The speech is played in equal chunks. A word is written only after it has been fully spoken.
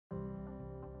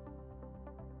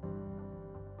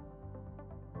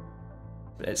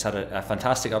It's had a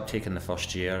fantastic uptake in the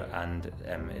first year, and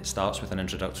it starts with an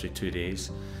introductory 2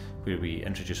 days where we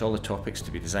introduce all the topics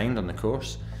to be designed on the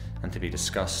course and to be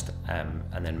discussed, and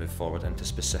then move forward into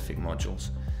specific modules.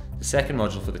 The second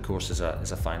module for the course is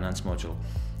a finance module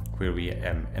where we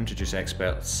introduce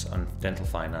experts on dental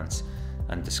finance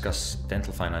and discuss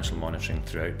dental financial monitoring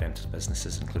throughout dental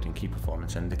businesses, including key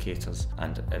performance indicators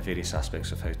and various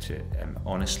aspects of how to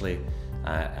honestly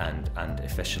and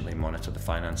efficiently monitor the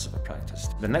finance of a practice.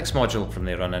 The next module from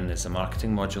there on in is the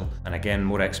marketing module, and again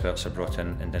more experts are brought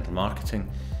in dental marketing,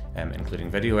 including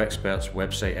video experts,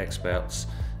 website experts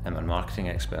and marketing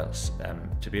experts,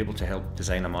 to be able to help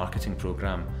design a marketing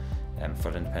programme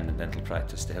for independent dental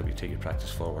practice to help you take your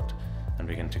practice forward and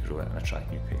begin to grow it and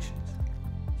attract new patients.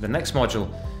 The next module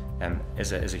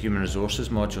is a human resources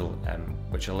module,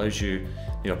 which allows you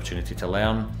the opportunity to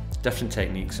learn different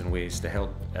techniques and ways to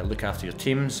help look after your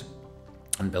teams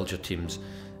and build your teams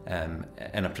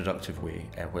in a productive way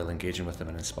while engaging with them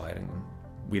and inspiring them.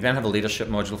 We then have a leadership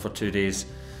module for 2 days,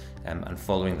 and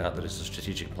following that there is a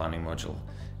strategic planning module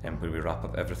where we wrap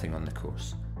up everything on the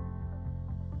course.